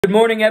Good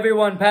morning,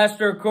 everyone.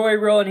 Pastor Corey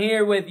Rowan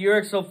here with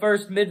Uriksville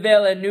First,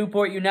 Midvale, and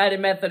Newport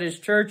United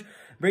Methodist Church.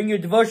 Bring you a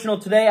devotional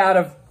today out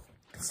of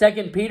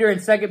 2 Peter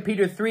and 2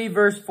 Peter 3,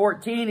 verse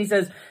 14. He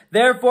says,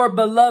 "Therefore,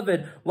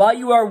 beloved, while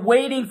you are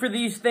waiting for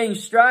these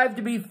things, strive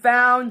to be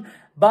found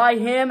by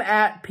him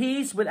at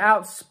peace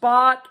without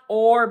spot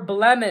or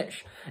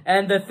blemish."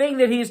 And the thing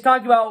that he's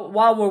talking about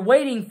while we're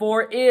waiting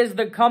for is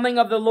the coming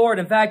of the Lord.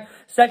 In fact,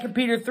 2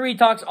 Peter 3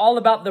 talks all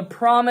about the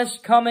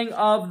promised coming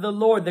of the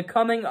Lord, the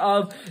coming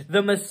of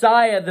the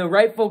Messiah, the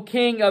rightful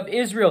King of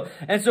Israel.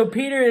 And so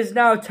Peter is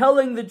now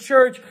telling the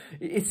church,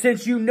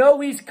 since you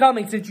know he's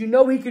coming, since you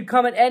know he could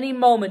come at any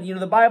moment,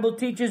 the Bible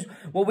teaches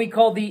what we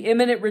call the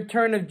imminent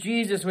return of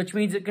Jesus, which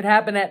means it could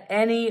happen at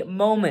any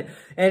moment.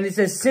 And it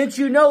says, since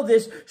you know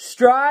this,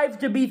 strive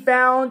to be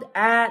found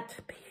at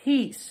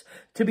peace.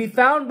 To be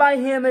found by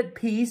him at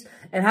peace.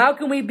 And how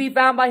can we be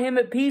found by him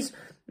at peace?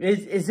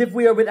 Is if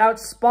we are without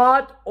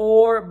spot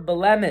or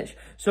blemish.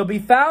 So be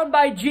found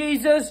by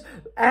Jesus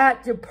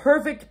at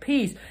perfect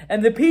peace.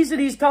 And the peace that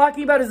he's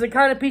talking about is the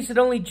kind of peace that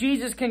only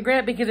Jesus can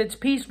grant, because it's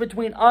peace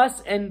between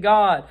us and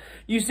God.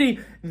 You see,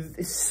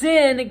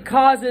 sin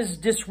causes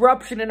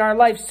disruption in our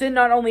life. Sin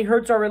not only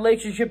hurts our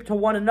relationship to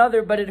one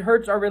another, but it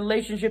hurts our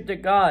relationship to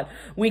God.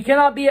 We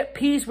cannot be at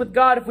peace with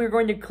God if we're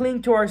going to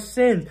cling to our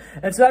sins.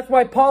 And so that's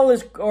why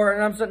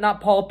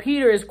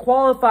Peter is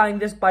qualifying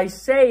this by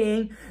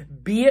saying,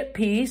 be at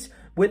peace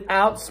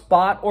without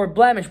spot or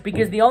blemish,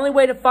 because the only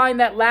way to find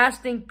that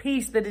lasting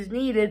peace that is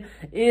needed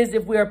is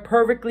if we are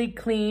perfectly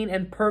clean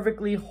and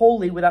perfectly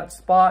holy without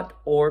spot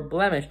or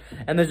blemish.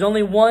 And there's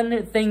only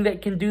one thing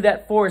that can do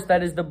that for us,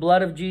 that is the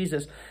blood of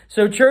Jesus.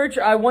 So church,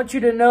 I want you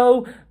to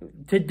know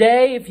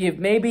today, if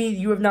maybe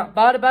you have not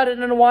thought about it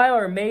in a while,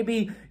 or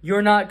maybe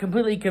you're not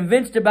completely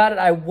convinced about it,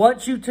 I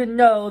want you to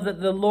know that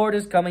the Lord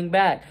is coming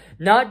back.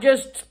 Not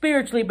just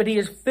spiritually, but he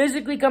is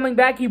physically coming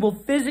back. He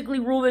will physically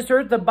rule this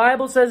earth. The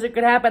Bible says it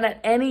could happen at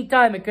any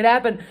time. It could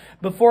happen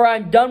before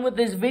I'm done with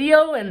this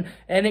video, and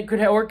it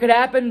could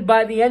happen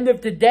by the end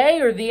of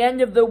today or the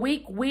end of the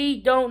week. We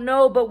don't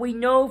know, but we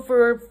know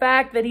for a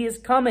fact that he is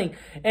coming.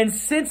 And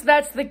since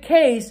that's the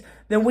case,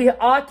 then we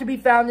ought to be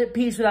found at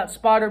peace without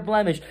spot or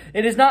blemish.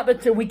 It is not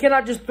that we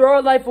cannot just throw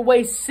our life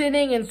away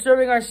sinning and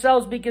serving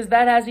ourselves, because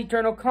that has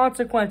eternal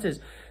consequences.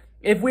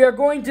 If we are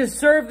going to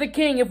serve the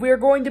King, if we are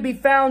going to be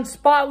found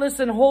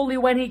spotless and holy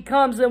when he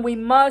comes, then we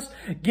must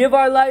give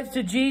our lives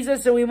to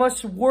Jesus, and we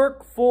must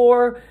work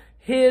for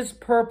his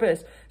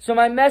purpose. So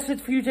my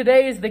message for you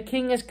today is the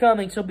King is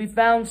coming. So be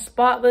found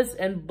spotless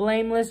and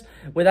blameless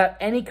without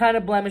any kind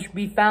of blemish.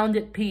 Be found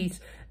at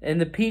peace. And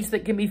the peace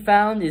that can be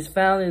found is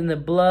found in the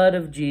blood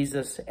of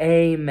Jesus.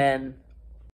 Amen.